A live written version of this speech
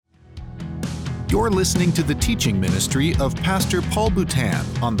You're listening to the teaching ministry of Pastor Paul Boutan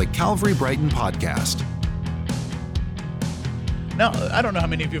on the Calvary Brighton podcast. Now, I don't know how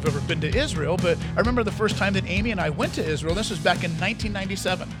many of you have ever been to Israel, but I remember the first time that Amy and I went to Israel. This was back in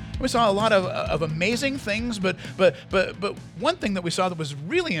 1997. We saw a lot of amazing things, but one thing that we saw that was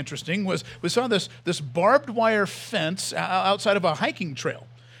really interesting was we saw this barbed wire fence outside of a hiking trail.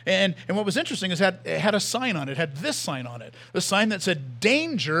 And what was interesting is it had a sign on it. It had this sign on it, the sign that said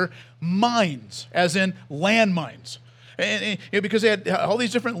 "Danger Mines," as in landmines. And because they had all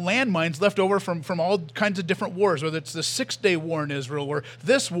these different landmines left over from all kinds of different wars, whether it's the 6-Day War in Israel or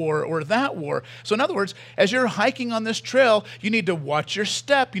this war or that war. So in other words, as you're hiking on this trail, you need to watch your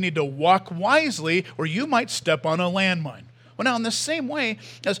step. You need to walk wisely, or you might step on a landmine. Well, now in the same way,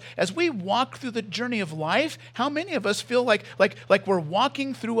 as we walk through the journey of life, how many of us feel like we're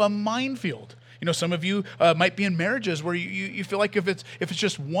walking through a minefield? You know, some of you might be in marriages where you feel like if it's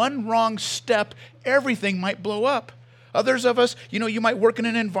just one wrong step, everything might blow up. Others of us, you might work in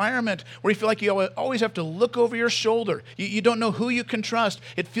an environment where you feel like you always have to look over your shoulder. You don't know who you can trust.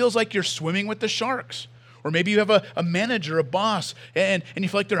 It feels like you're swimming with the sharks. Or maybe you have a manager, a boss, and you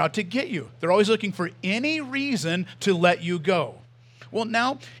feel like they're out to get you. They're always looking for any reason to let you go. Well,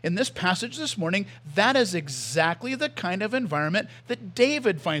 now, in this passage this morning, that is exactly the kind of environment that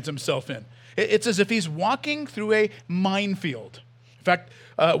David finds himself in. It's as if he's walking through a minefield. In fact,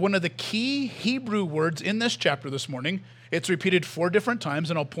 one of the key Hebrew words in this chapter this morning, it's repeated 4 different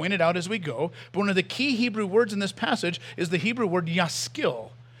times, and I'll point it out as we go, but one of the key Hebrew words in this passage is the Hebrew word yaskil.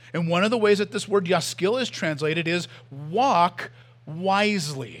 And one of the ways that this word yaskil is translated is walk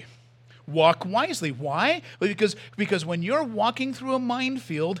wisely. Walk wisely. Why? Because when you're walking through a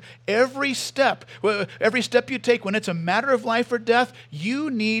minefield, every step you take, when it's a matter of life or death, you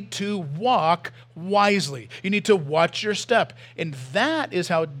need to walk wisely. You need to watch your step. And that is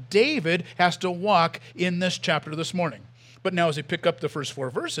how David has to walk in this chapter this morning. But now as we pick up the first 4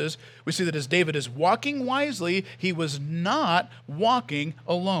 verses, we see that as David is walking wisely, he was not walking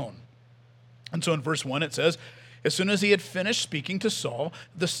alone. And so in verse 1 it says, as soon as he had finished speaking to Saul,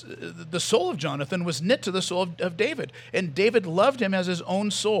 the soul of Jonathan was knit to the soul of David, and David loved him as his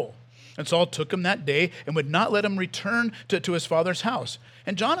own soul. And Saul took him that day and would not let him return to his father's house.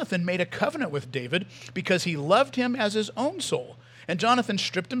 And Jonathan made a covenant with David because he loved him as his own soul. And Jonathan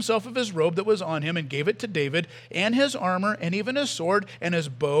stripped himself of his robe that was on him and gave it to David, and his armor, and even his sword, and his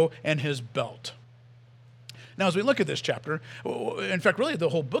bow, and his belt. Now, as we look at this chapter, in fact, really the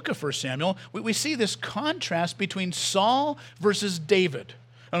whole book of 1 Samuel, we see this contrast between Saul versus David.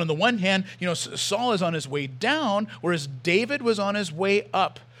 And on the one hand, Saul is on his way down, whereas David was on his way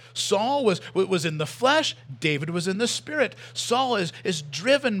up. Saul was in the flesh, David was in the spirit. Saul is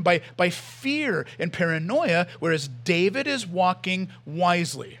driven by fear and paranoia, whereas David is walking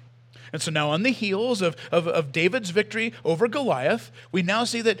wisely. And so now on the heels of David's victory over Goliath, we now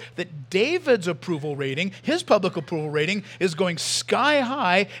see that David's approval rating, his public approval rating, is going sky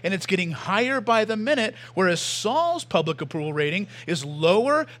high, and it's getting higher by the minute, whereas Saul's public approval rating is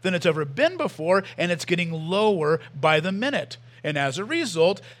lower than it's ever been before, and it's getting lower by the minute. And as a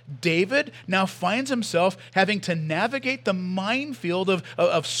result, David now finds himself having to navigate the minefield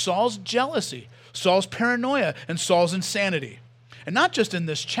of Saul's jealousy, Saul's paranoia, and Saul's insanity. And not just in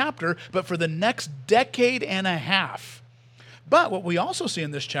this chapter, but for the next decade and a half. But what we also see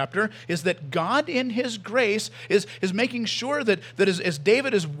in this chapter is that God in his grace is making sure that as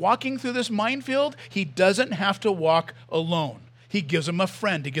David is walking through this minefield, he doesn't have to walk alone. He gives him a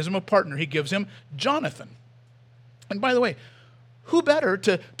friend, he gives him a partner, he gives him Jonathan. And by the way, who better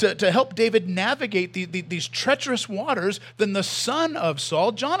to help David navigate these treacherous waters than the son of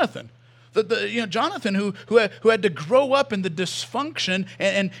Saul, Jonathan? Jonathan, who had to grow up in the dysfunction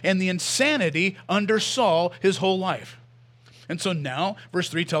and the insanity under Saul his whole life. And so now, verse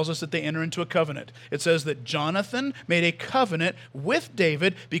 3 tells us that they enter into a covenant. It says that Jonathan made a covenant with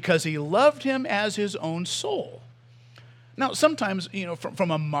David because he loved him as his own soul. Now, sometimes,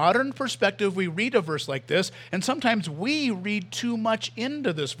 from a modern perspective, we read a verse like this, and sometimes we read too much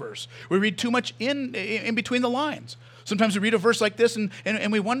into this verse. We read too much in between the lines. Sometimes we read a verse like this,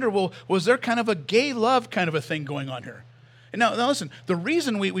 and we wonder, well, was there kind of a gay love kind of a thing going on here? And now listen, the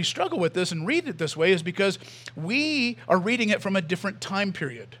reason we struggle with this and read it this way is because we are reading it from a different time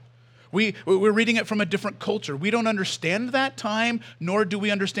period. We're reading it from a different culture. We don't understand that time, nor do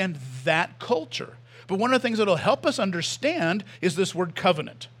we understand that culture. But one of the things that will help us understand is this word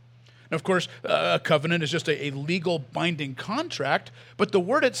covenant. Now, of course, a covenant is just a legal binding contract, but the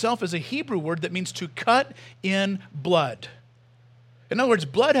word itself is a Hebrew word that means to cut in blood. In other words,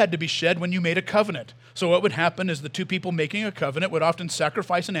 blood had to be shed when you made a covenant. So what would happen is the two people making a covenant would often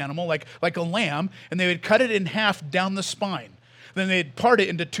sacrifice an animal like a lamb, and they would cut it in half down the spine. Then they'd part it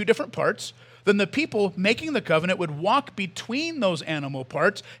into two different parts. Then the people making the covenant would walk between those animal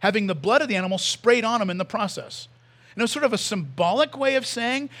parts, having the blood of the animal sprayed on them in the process. And it was sort of a symbolic way of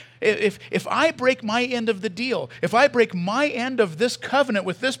saying, if I break my end of the deal, if I break my end of this covenant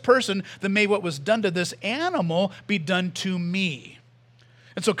with this person, then may what was done to this animal be done to me.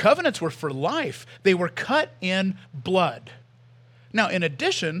 And so covenants were for life. They were cut in blood. Now, in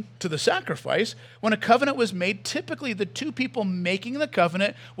addition to the sacrifice, when a covenant was made, typically the two people making the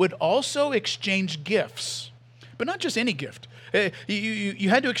covenant would also exchange gifts. But not just any gift. You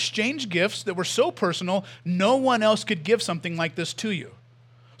had to exchange gifts that were so personal, no one else could give something like this to you.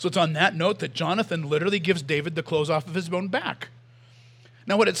 So it's on that note that Jonathan literally gives David the clothes off of his own back.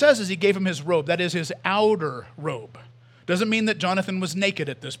 Now, what it says is he gave him his robe. That is his outer robe. Doesn't mean that Jonathan was naked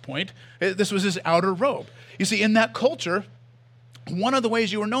at this point. This was his outer robe. You see, in that culture, one of the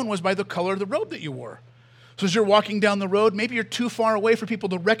ways you were known was by the color of the robe that you wore. So as you're walking down the road, maybe you're too far away for people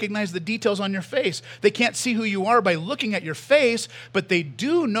to recognize the details on your face. They can't see who you are by looking at your face, but they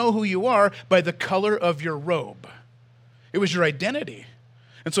do know who you are by the color of your robe. It was your identity.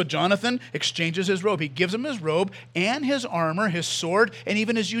 And so Jonathan exchanges his robe. He gives him his robe and his armor, his sword, and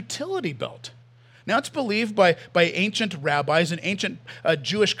even his utility belt. Now, it's believed by ancient rabbis and ancient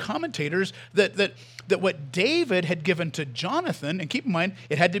Jewish commentators that what David had given to Jonathan, and keep in mind,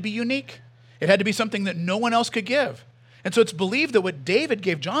 it had to be unique. It had to be something that no one else could give. And so it's believed that what David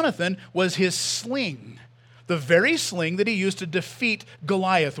gave Jonathan was his sling, the very sling that he used to defeat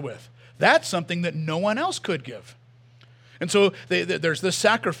Goliath with. That's something that no one else could give. And so there's this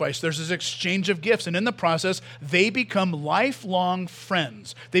sacrifice, there's this exchange of gifts, and in the process, they become lifelong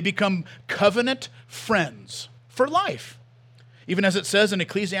friends. They become covenant friends for life. Even as it says in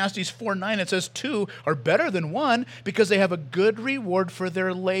Ecclesiastes 4:9, it says, two are better than one because they have a good reward for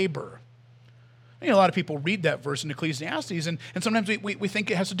their labor. You know, a lot of people read that verse in Ecclesiastes, and sometimes we think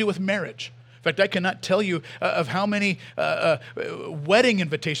it has to do with marriage. In fact, I cannot tell you of how many wedding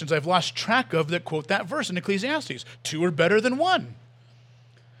invitations I've lost track of that quote that verse in Ecclesiastes. Two are better than one.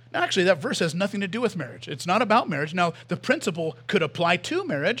 Now, actually, that verse has nothing to do with marriage. It's not about marriage. Now, the principle could apply to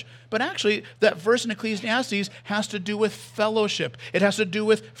marriage, but actually, that verse in Ecclesiastes has to do with fellowship. It has to do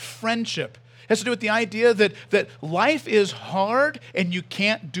with friendship. It has to do with the idea that life is hard and you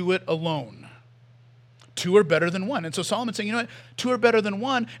can't do it alone. Two are better than one. And so Solomon's saying, you know what? Two are better than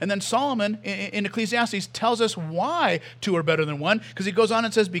one. And then Solomon in Ecclesiastes tells us why two are better than one, because he goes on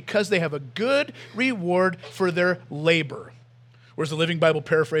and says, because they have a good reward for their labor. Whereas the Living Bible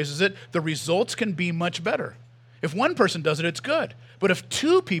paraphrases it, the results can be much better. If one person does it, it's good. But if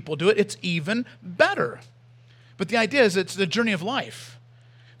two people do it, it's even better. But the idea is it's the journey of life.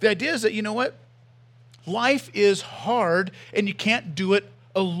 The idea is that, you know what? Life is hard and you can't do it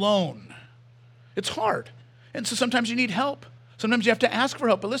alone. It's hard. And so sometimes you need help. Sometimes you have to ask for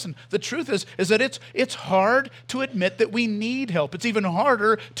help. But listen, the truth is that it's hard to admit that we need help. It's even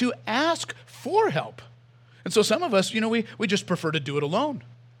harder to ask for help. And so some of us, you know, we just prefer to do it alone.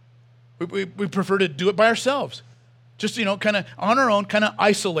 We prefer to do it by ourselves. Just, you know, kind of on our own, kind of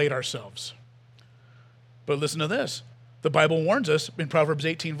isolate ourselves. But listen to this. The Bible warns us in Proverbs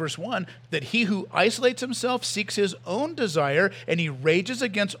 18, verse 1, that he who isolates himself seeks his own desire, and he rages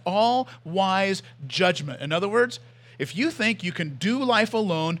against all wise judgment. In other words, if you think you can do life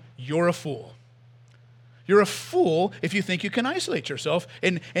alone, you're a fool. You're a fool if you think you can isolate yourself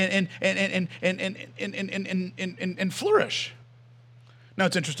and flourish. Now,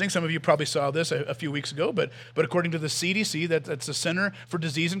 it's interesting. Some of you probably saw this a few weeks ago, but according to the CDC, that's the Center for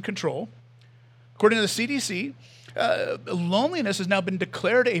Disease and Control, according to the CDC, loneliness has now been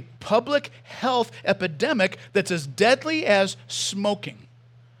declared a public health epidemic that's as deadly as smoking.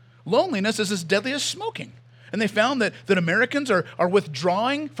 Loneliness is as deadly as smoking. And they found that Americans are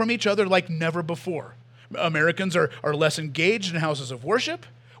withdrawing from each other like never before. Americans are less engaged in houses of worship.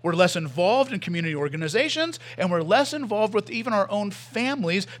 We're less involved in community organizations, and we're less involved with even our own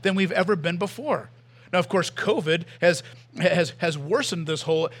families than we've ever been before. Now, of course, COVID has worsened this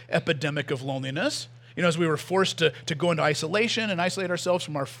whole epidemic of loneliness. You know, as we were forced to go into isolation and isolate ourselves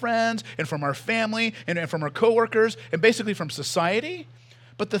from our friends and from our family and from our coworkers and basically from society.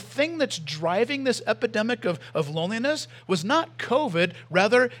 But the thing that's driving this epidemic of loneliness was not COVID,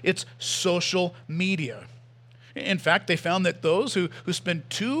 rather it's social media. In fact, they found that those who spend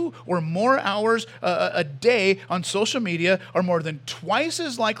 2 or more hours a day on social media are more than twice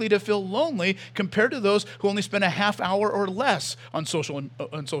as likely to feel lonely compared to those who only spend a half hour or less on social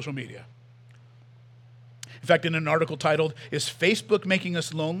media. In fact, in an article titled, "Is Facebook Making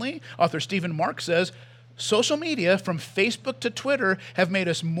Us Lonely?" author Stephen Mark says, social media from Facebook to Twitter have made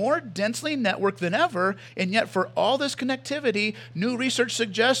us more densely networked than ever, and yet for all this connectivity, new research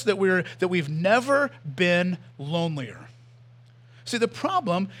suggests that we've never been lonelier. See, the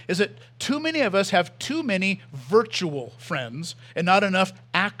problem is that too many of us have too many virtual friends and not enough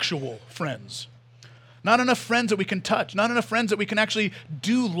actual friends. Not enough friends that we can touch, not enough friends that we can actually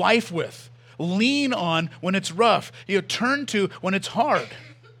do life with, lean on when it's rough, turn to when it's hard.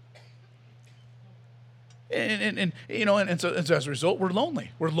 And so as a result, we're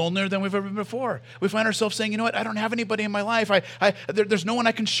lonely. We're lonelier than we've ever been before. We find ourselves saying, you know what, I don't have anybody in my life. There's no one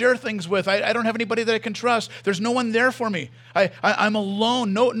I can share things with. I don't have anybody that I can trust. There's no one there for me. I'm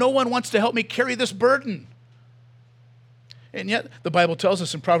alone. No one wants to help me carry this burden. And yet, the Bible tells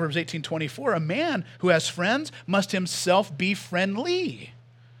us in Proverbs 18:24, a man who has friends must himself be friendly.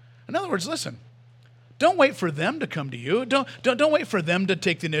 In other words, listen. Don't wait for them to come to you. Don't wait for them to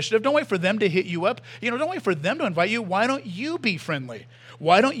take the initiative. Don't wait for them to hit you up. Don't wait for them to invite you. Why don't you be friendly?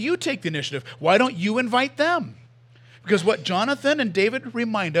 Why don't you take the initiative? Why don't you invite them? Because what Jonathan and David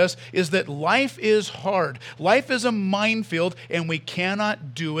remind us is that life is hard. Life is a minefield, and we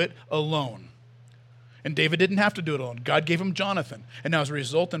cannot do it alone. And David didn't have to do it alone. God gave him Jonathan. And now as a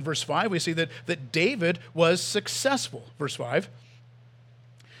result, in verse 5, we see that David was successful. Verse 5.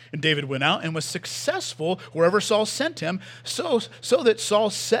 And David went out and was successful wherever Saul sent him, so that Saul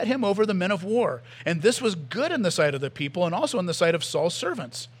set him over the men of war. And this was good in the sight of the people and also in the sight of Saul's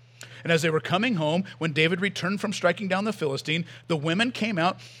servants. And as they were coming home, when David returned from striking down the Philistine, the women came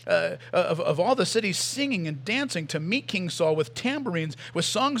out of all the cities singing and dancing to meet King Saul with tambourines, with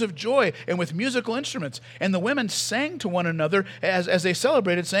songs of joy, and with musical instruments. And the women sang to one another as they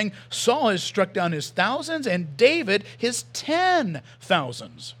celebrated, saying, Saul has struck down his thousands and David his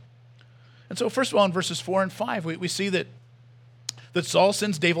 10,000s. And so first of all, in verses 4 and 5, we see that Saul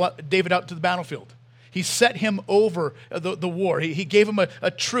sends David out to the battlefield. He set him over the war. He gave him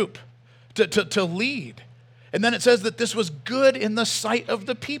a troop to lead. And then it says that this was good in the sight of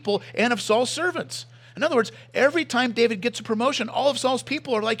the people and of Saul's servants. In other words, every time David gets a promotion, all of Saul's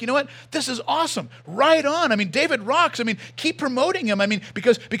people are like, you know what? This is awesome. Right on. David rocks. Keep promoting him.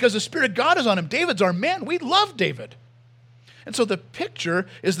 Because the Spirit of God is on him. David's our man. We love David. And so the picture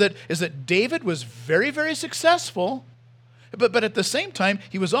is that David was very, very successful, but at the same time,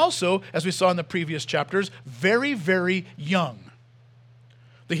 he was also, as we saw in the previous chapters, very, very young.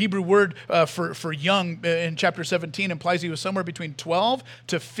 The Hebrew word for young in chapter 17 implies he was somewhere between 12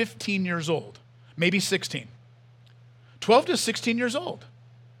 to 15 years old, maybe 16. 12 to 16 years old.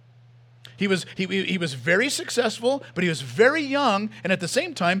 He was very successful, but he was very young, and at the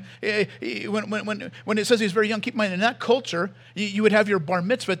same time, when it says he was very young, keep in mind, in that culture, you would have your bar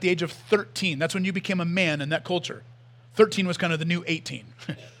mitzvah at the age of 13. That's when you became a man in that culture. 13 was kind of the new 18.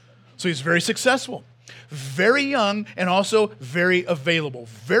 So he's very successful, very young, and also very available,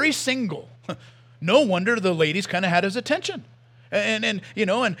 very single. No wonder the ladies kind of had his attention. And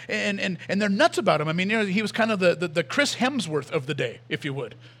they're nuts about him. He was kind of the Chris Hemsworth of the day, if you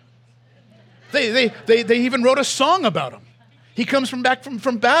would. They even wrote a song about him. He comes back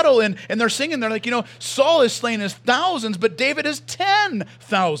from battle, and they're singing. They're like, Saul is slain his thousands, but David is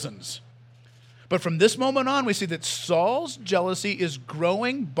 10,000s. But from this moment on, we see that Saul's jealousy is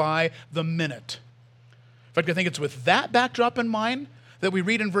growing by the minute. In fact, I think it's with that backdrop in mind that we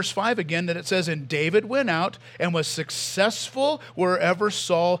read in verse 5 again that it says, and David went out and was successful wherever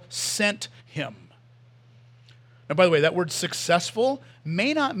Saul sent him. Now, by the way, that word successful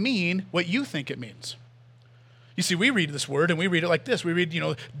may not mean what you think it means. You see, we read this word and we read it like this. We read,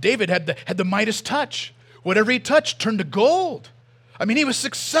 David had the Midas touch. Whatever he touched turned to gold. He was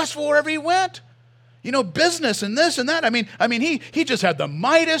successful wherever he went. Business and this and that. He just had the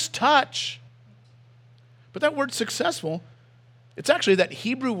Midas touch. But that word successful, it's actually that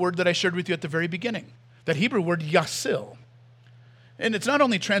Hebrew word that I shared with you at the very beginning. That Hebrew word yasil. And it's not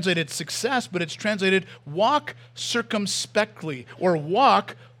only translated success, but it's translated walk circumspectly or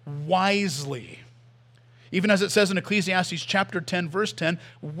walk wisely. Even as it says in Ecclesiastes chapter 10, verse 10,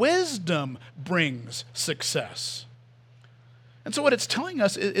 wisdom brings success. And so what it's telling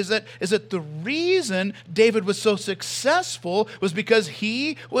us is that the reason David was so successful was because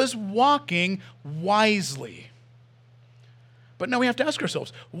he was walking wisely. But now we have to ask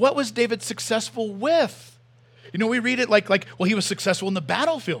ourselves, what was David successful with? We read it like, well, he was successful in the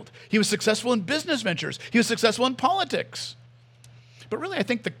battlefield. He was successful in business ventures. He was successful in politics. But really, I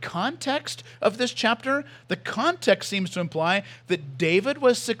think the context of this chapter, the context seems to imply that David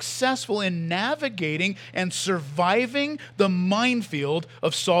was successful in navigating and surviving the minefield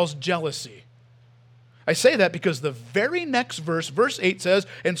of Saul's jealousy. I say that because the very next verse, verse 8 says,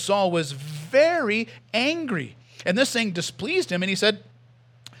 and Saul was very angry. And this thing displeased him, and he said,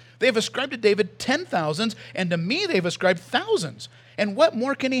 they have ascribed to David 10,000s, and to me they've ascribed thousands. And what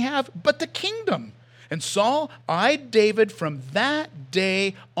more can he have but the kingdom? And Saul eyed David from that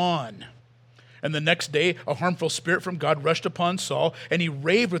day on. And the next day, a harmful spirit from God rushed upon Saul, and he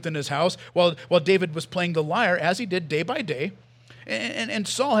raved within his house while David was playing the lyre, as he did day by day. And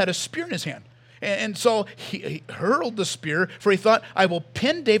Saul had a spear in his hand. And Saul he hurled the spear, for he thought, I will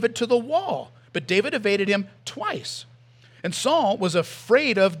pin David to the wall. But David evaded him twice. And Saul was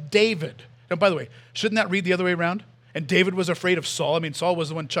afraid of David. And by the way, shouldn't that read the other way around? And David was afraid of Saul. I mean, Saul was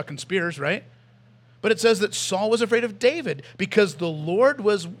the one chucking spears, right? But it says that Saul was afraid of David because the Lord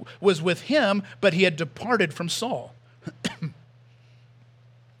was with him, but he had departed from Saul.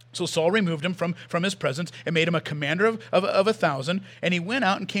 So Saul removed him from his presence and made him a commander of 1,000, and he went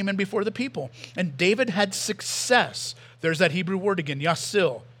out and came in before the people. And David had success. There's that Hebrew word again,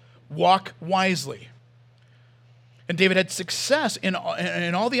 yasil, walk wisely. And David had success in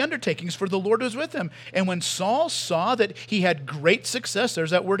all the undertakings, for the Lord was with him. And when Saul saw that he had great success,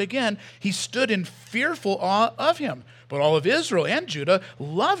 there's that word again, he stood in fearful awe of him. But all of Israel and Judah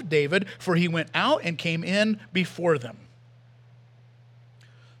loved David, for he went out and came in before them.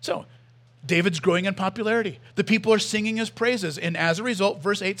 So, David's growing in popularity. The people are singing his praises. And as a result,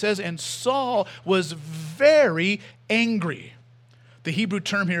 verse 8 says, and Saul was very angry. The Hebrew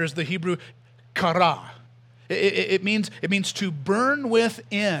term here is the Hebrew kara. It means to burn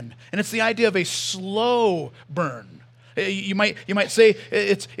within. And it's the idea of a slow burn. You might say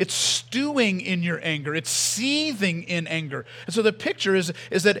it's stewing in your anger. It's seething in anger. And so the picture is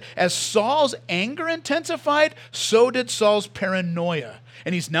that as Saul's anger intensified, so did Saul's paranoia.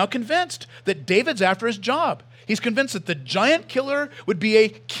 And he's now convinced that David's after his job. He's convinced that the giant killer would be a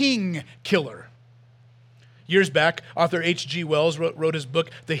king killer. Years back, author H.G. Wells wrote his book,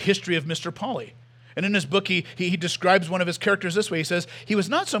 The History of Mr. Polly. And in his book, he describes one of his characters this way. He says, he was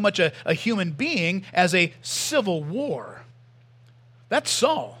not so much a human being as a civil war. That's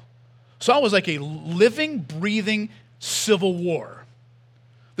Saul. Saul was like a living, breathing civil war.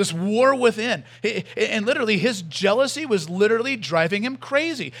 This war within. And literally, his jealousy was literally driving him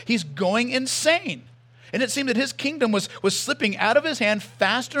crazy. He's going insane. And it seemed that his kingdom was slipping out of his hand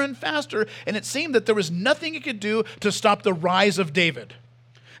faster and faster, and it seemed that there was nothing he could do to stop the rise of David.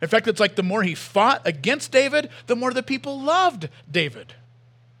 In fact, it's like the more he fought against David, the more the people loved David.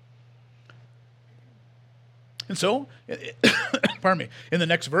 And so, pardon me, in the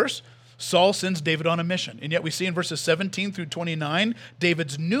next verse, Saul sends David on a mission. And yet we see in verses 17 through 29,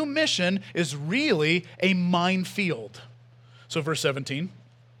 David's new mission is really a minefield. So verse 17.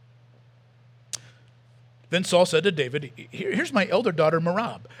 Then Saul said to David, here's my elder daughter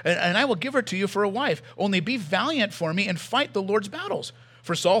Merab, and I will give her to you for a wife. Only be valiant for me and fight the Lord's battles.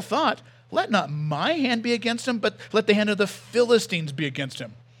 For Saul thought, let not my hand be against him, but let the hand of the Philistines be against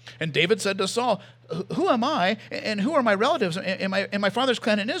him. And David said to Saul, who am I, and who are my relatives in my father's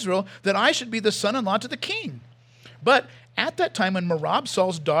clan in Israel, that I should be the son-in-law to the king? But at that time when Merab,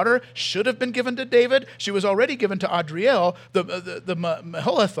 Saul's daughter, should have been given to David, she was already given to Adriel, the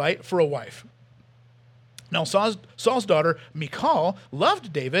Meholathite, for a wife. Now Saul's daughter, Michal,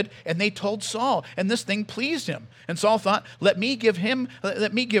 loved David, and they told Saul, and this thing pleased him. And Saul thought, let me give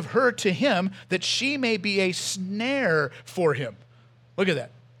her to him, that she may be a snare for him. Look at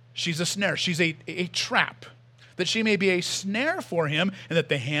that. She's a snare. She's a trap. That she may be a snare for him, and that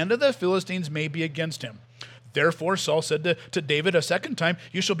the hand of the Philistines may be against him. Therefore Saul said to David a second time,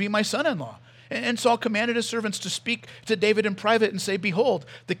 you shall be my son-in-law. And Saul commanded his servants to speak to David in private and say, behold,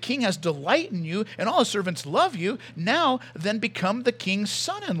 the king has delight in you, and all his servants love you. Now then become the king's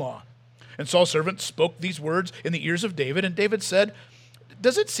son-in-law. And Saul's servants spoke these words in the ears of David, and David said,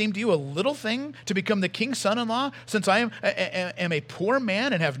 does it seem to you a little thing to become the king's son-in-law, since I am a poor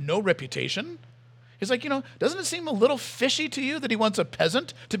man and have no reputation? He's like, doesn't it seem a little fishy to you that he wants a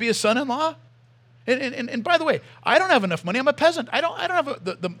peasant to be his son-in-law? And by the way, I don't have enough money. I'm a peasant. I don't have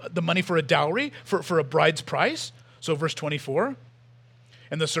the money for a dowry, for a bride's price. So verse 24,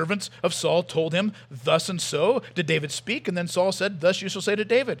 and the servants of Saul told him, thus and so did David speak. And then Saul said, thus you shall say to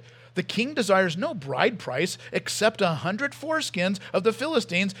David, the king desires no bride price except 100 foreskins of the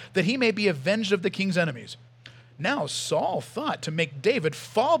Philistines, that he may be avenged of the king's enemies. Now Saul thought to make David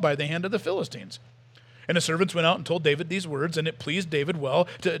fall by the hand of the Philistines. And the servants went out and told David these words, and it pleased David well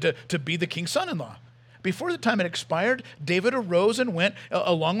to be the king's son-in-law. Before the time had expired, David arose and went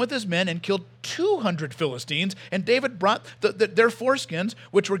along with his men and killed 200 Philistines, and David brought their foreskins,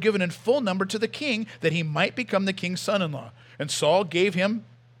 which were given in full number to the king, that he might become the king's son-in-law. And Saul gave him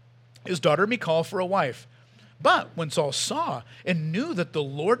his daughter Michal for a wife. But when Saul saw and knew that the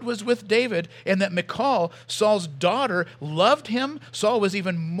Lord was with David and that Michal, Saul's daughter, loved him, Saul was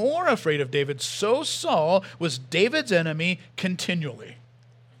even more afraid of David. So Saul was David's enemy continually.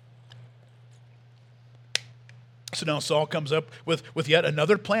 So now Saul comes up with yet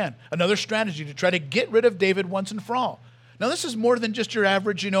another plan, another strategy to try to get rid of David once and for all. Now this is more than just your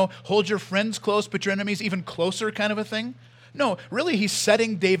average, hold your friends close but your enemies even closer kind of a thing. No, really he's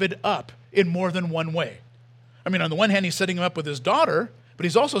setting David up in more than one way. I mean, on the one hand, he's setting him up with his daughter, but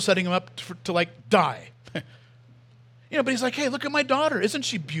he's also setting him up to die. But he's like, hey, look at my daughter. Isn't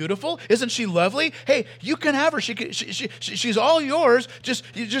she beautiful? Isn't she lovely? Hey, you can have her. She's all yours.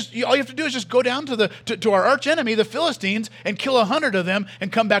 All you have to do is just go down to our arch enemy, the Philistines, and kill 100 of them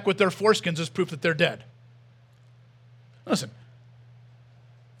and come back with their foreskins as proof that they're dead. Listen,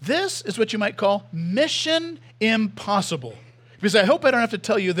 this is what you might call mission impossible. Because I hope I don't have to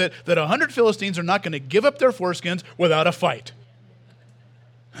tell you that 100 Philistines are not going to give up their foreskins without a fight.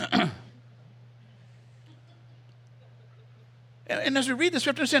 And as we read this, we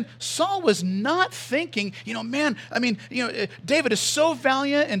have to understand, Saul was not thinking, David is so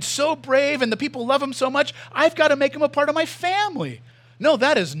valiant and so brave and the people love him so much, I've got to make him a part of my family. No,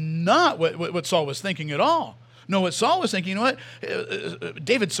 that is not what Saul was thinking at all. No, what Saul was thinking,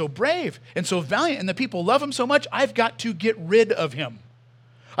 David's so brave and so valiant and the people love him so much, I've got to get rid of him.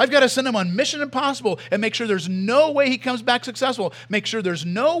 I've got to send him on Mission Impossible and make sure there's no way he comes back successful. Make sure there's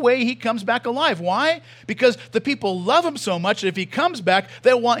no way he comes back alive. Why? Because the people love him so much that if he comes back,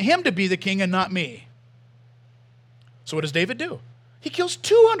 they'll want him to be the king and not me. So what does David do? He kills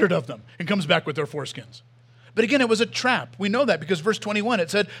 200 of them and comes back with their foreskins. But again, it was a trap. We know that because verse 21,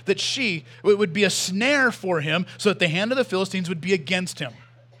 it said that it would be a snare for him so that the hand of the Philistines would be against him.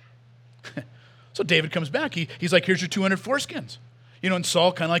 So David comes back. He's like, here's your 200 foreskins. And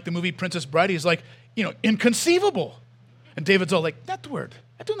Saul, kind of like the movie Princess Bride, he's like, inconceivable. And David's all like, that word,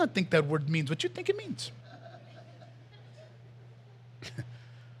 I do not think that word means what you think it means.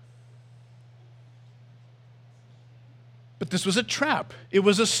 But this was a trap. It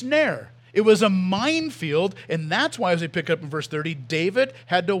was a snare. It was a minefield, and that's why, as we pick up in verse 30, David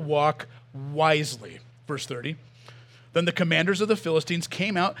had to walk wisely. Verse 30, then the commanders of the Philistines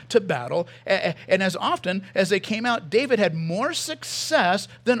came out to battle, and as often as they came out, David had more success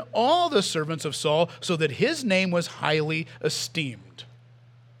than all the servants of Saul, so that his name was highly esteemed.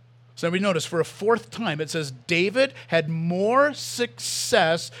 So now we notice for a fourth time, it says David had more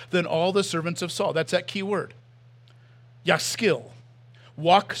success than all the servants of Saul. That's that key word. Yaskil.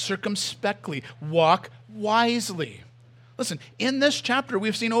 Walk circumspectly. Walk wisely. Listen, in this chapter,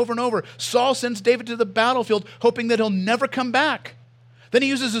 we've seen over and over, Saul sends David to the battlefield hoping that he'll never come back. Then he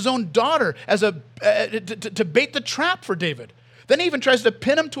uses his own daughter as to bait the trap for David. Then he even tries to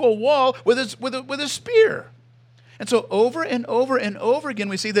pin him to a wall with his spear. And so over and over and over again,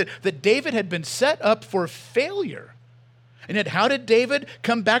 we see that David had been set up for failure. And yet, how did David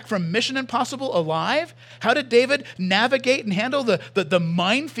come back from Mission Impossible alive? How did David navigate and handle the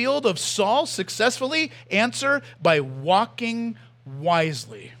minefield of Saul successfully? Answer, by walking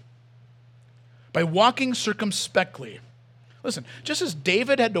wisely. By walking circumspectly. Listen, just as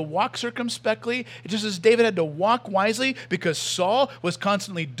David had to walk circumspectly, just as David had to walk wisely because Saul was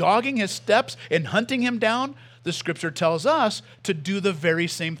constantly dogging his steps and hunting him down, the scripture tells us to do the very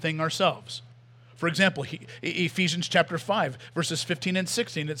same thing ourselves. For example, Ephesians chapter 5, verses 15 and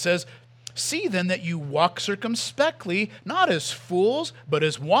 16, it says, see then that you walk circumspectly, not as fools, but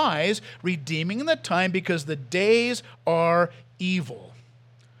as wise, redeeming the time because the days are evil.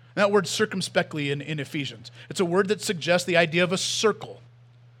 That word circumspectly in Ephesians, it's a word that suggests the idea of a circle.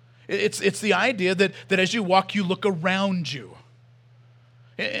 It's the idea that as you walk, you look around you.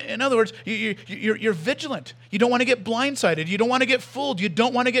 In other words, you're vigilant. You don't want to get blindsided. You don't want to get fooled. You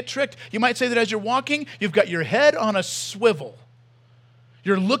don't want to get tricked. You might say that as you're walking, you've got your head on a swivel.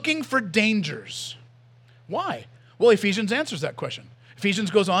 You're looking for dangers. Why? Well, Ephesians answers that question. Ephesians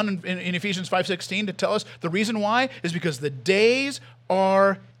goes on in Ephesians 5:16 to tell us the reason why is because the days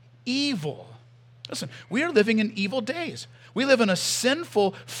are evil. Listen, we are living in evil days. We live in a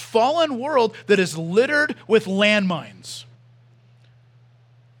sinful, fallen world that is littered with landmines.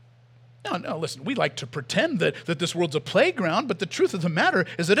 No, listen, we like to pretend that this world's a playground, but the truth of the matter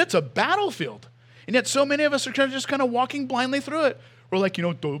is that it's a battlefield. And yet so many of us are just kind of walking blindly through it. We're like,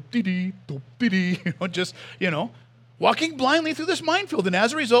 dope-dee-dee, walking blindly through this minefield. And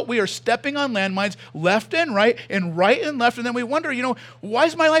as a result, we are stepping on landmines left and right and left. And then we wonder, why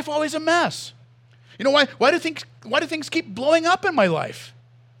is my life always a mess? Why do things keep blowing up in my life?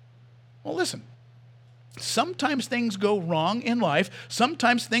 Well, listen, Sometimes things go wrong in life.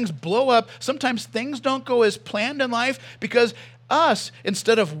 Sometimes things blow up. Sometimes things don't go as planned in life because us,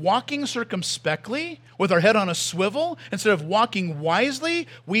 instead of walking circumspectly with our head on a swivel, instead of walking wisely,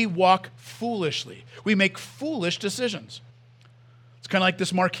 we walk foolishly. We make foolish decisions. It's kind of like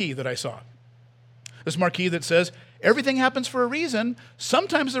this marquee that I saw. This marquee that says, everything happens for a reason.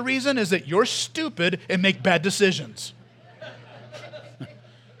 Sometimes the reason is that you're stupid and make bad decisions.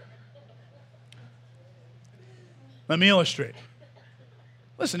 Let me illustrate.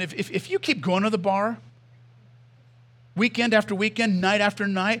 Listen, if you keep going to the bar, weekend after weekend, night after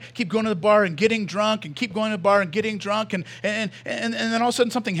night, keep going to the bar and getting drunk and keep going to the bar and getting drunk and then all of a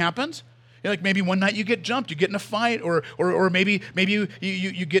sudden something happens. Like maybe one night you get jumped, you get in a fight, or maybe you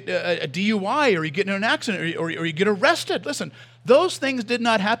get a DUI, or you get in an accident, or you get arrested. Listen, those things did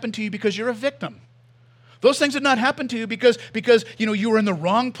not happen to you because you're a victim. Those things did not happen to you because you were in the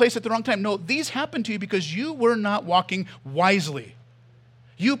wrong place at the wrong time. No, these happened to you because you were not walking wisely.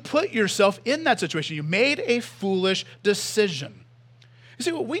 You put yourself in that situation. You made a foolish decision. You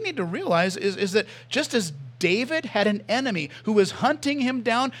see, what we need to realize is that just as David had an enemy who was hunting him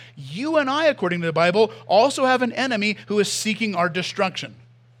down, you and I, according to the Bible, also have an enemy who is seeking our destruction.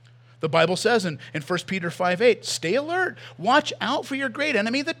 The Bible says in 1 Peter 5:8, stay alert. Watch out for your great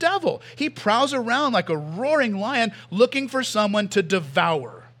enemy, the devil. He prowls around like a roaring lion looking for someone to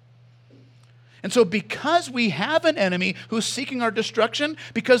devour. And so because we have an enemy who's seeking our destruction,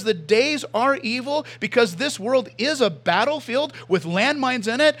 because the days are evil, because this world is a battlefield with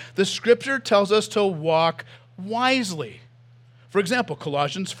landmines in it, the Scripture tells us to walk wisely. For example,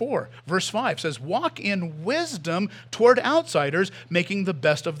 Colossians 4, verse 5 says, walk in wisdom toward outsiders, making the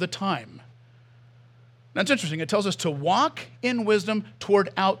best of the time. That's interesting. It tells us to walk in wisdom toward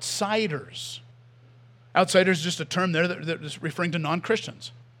outsiders. Outsiders is just a term there that's referring to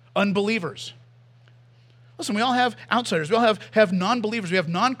non-Christians, unbelievers. Listen, we all have outsiders. We all have non-believers. We have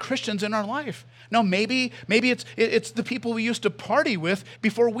non-Christians in our life. Now, maybe it's the people we used to party with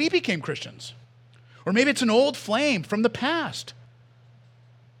before we became Christians. Or maybe it's an old flame from the past.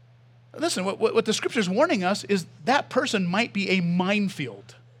 Listen, what the Scripture is warning us is that person might be a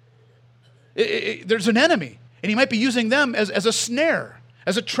minefield. There's an enemy, and he might be using them as a snare,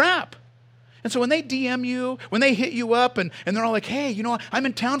 as a trap. And so when they DM you, when they hit you up, and they're all like, hey, I'm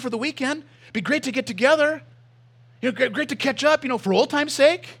in town for the weekend. It'd be great to get together. Great to catch up, for old time's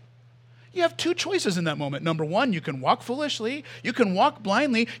sake. You have two choices in that moment. Number one, you can walk foolishly. You can walk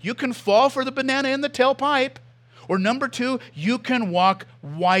blindly. You can fall for the banana in the tailpipe. Or number two, you can walk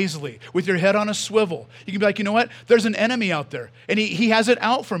wisely with your head on a swivel. You can be like, you know what? There's an enemy out there, and he has it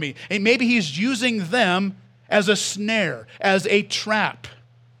out for me. And maybe he's using them as a snare, as a trap.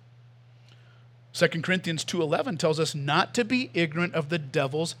 2 Corinthians 2:11 tells us not to be ignorant of the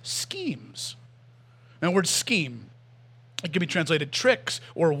devil's schemes. Now, the word scheme, it can be translated tricks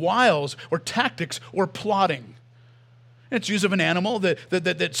or wiles or tactics or plotting. It's use of an animal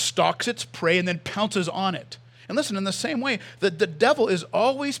that stalks its prey and then pounces on it. And listen, in the same way, the devil is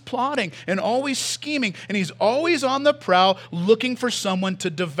always plotting and always scheming, and he's always on the prowl looking for someone to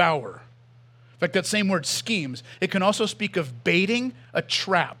devour. In fact, that same word, schemes, it can also speak of baiting a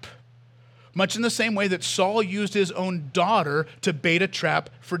trap, much in the same way that Saul used his own daughter to bait a trap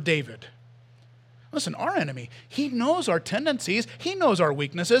for David. Listen, our enemy, he knows our tendencies, he knows our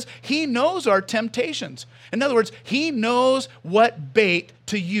weaknesses, he knows our temptations. In other words, he knows what bait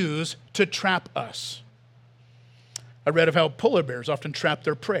to use to trap us. I read of how polar bears often trap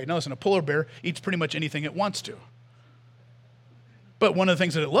their prey. Now listen, a polar bear eats pretty much anything it wants to. But one of the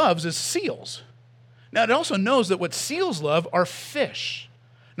things that it loves is seals. Now it also knows that what seals love are fish.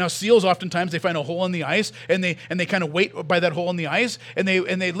 Now seals oftentimes they find a hole in the ice and they kind of wait by that hole in the ice and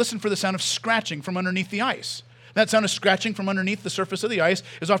they listen for the sound of scratching from underneath the ice. That sound of scratching from underneath the surface of the ice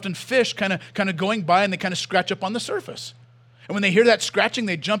is often fish kind of going by and they kind of scratch up on the surface. And when they hear that scratching,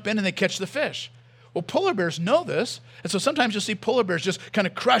 they jump in and they catch the fish. Well, polar bears know this, and so sometimes you'll see polar bears just kind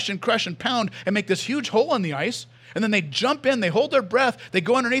of crush and pound and make this huge hole in the ice, and then they jump in, they hold their breath, they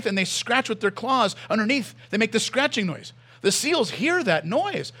go underneath, and they scratch with their claws underneath. They make this scratching noise. The seals hear that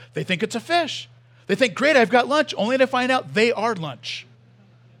noise. They think it's a fish. They think, great, I've got lunch, only to find out they are lunch.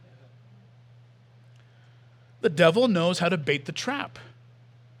 The devil knows how to bait the trap.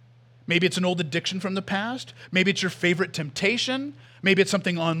 Maybe it's an old addiction from the past. Maybe it's your favorite temptation. Maybe it's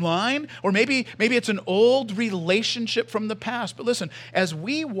something online, or maybe it's an old relationship from the past. But listen, as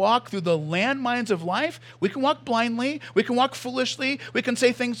we walk through the landmines of life, we can walk blindly, we can walk foolishly, we can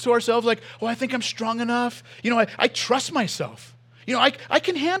say things to ourselves like, oh, I think I'm strong enough. I trust myself. I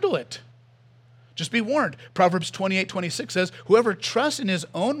can handle it. Just be warned. Proverbs 28:26 says, whoever trusts in his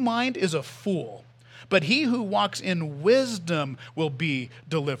own mind is a fool, but he who walks in wisdom will be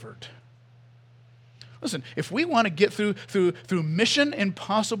delivered. Listen, if we want to get through Mission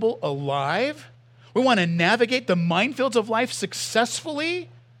Impossible alive, we want to navigate the minefields of life successfully,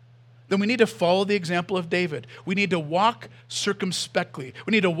 then we need to follow the example of David. We need to walk circumspectly.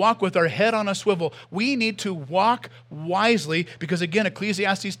 We need to walk with our head on a swivel. We need to walk wisely because, again,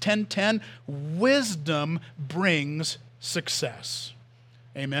 Ecclesiastes 10:10, wisdom brings success.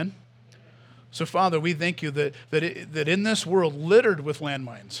 Amen? So, Father, we thank you that in this world littered with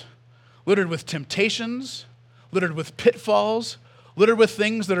landmines, littered with temptations, littered with pitfalls, littered with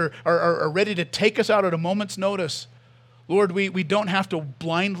things that are ready to take us out at a moment's notice, Lord, we don't have to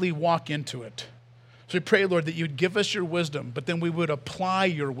blindly walk into it. So we pray, Lord, that you'd give us your wisdom, but then we would apply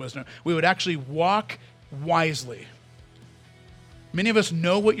your wisdom. We would actually walk wisely. Many of us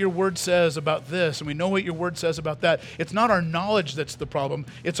know what your word says about this, and we know what your word says about that. It's not our knowledge that's the problem.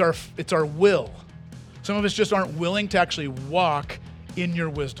 It's our will. Some of us just aren't willing to actually walk in your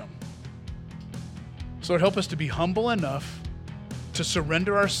wisdom. So Lord, help us to be humble enough to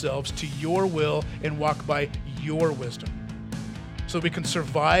surrender ourselves to your will and walk by your wisdom so we can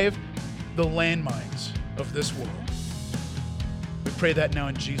survive the landmines of this world. We pray that now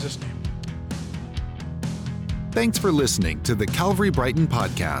in Jesus' name. Thanks for listening to the Calvary Brighton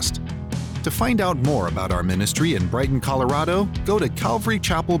podcast. To find out more about our ministry in Brighton, Colorado, go to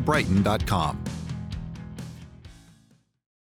calvarychapelbrighton.com.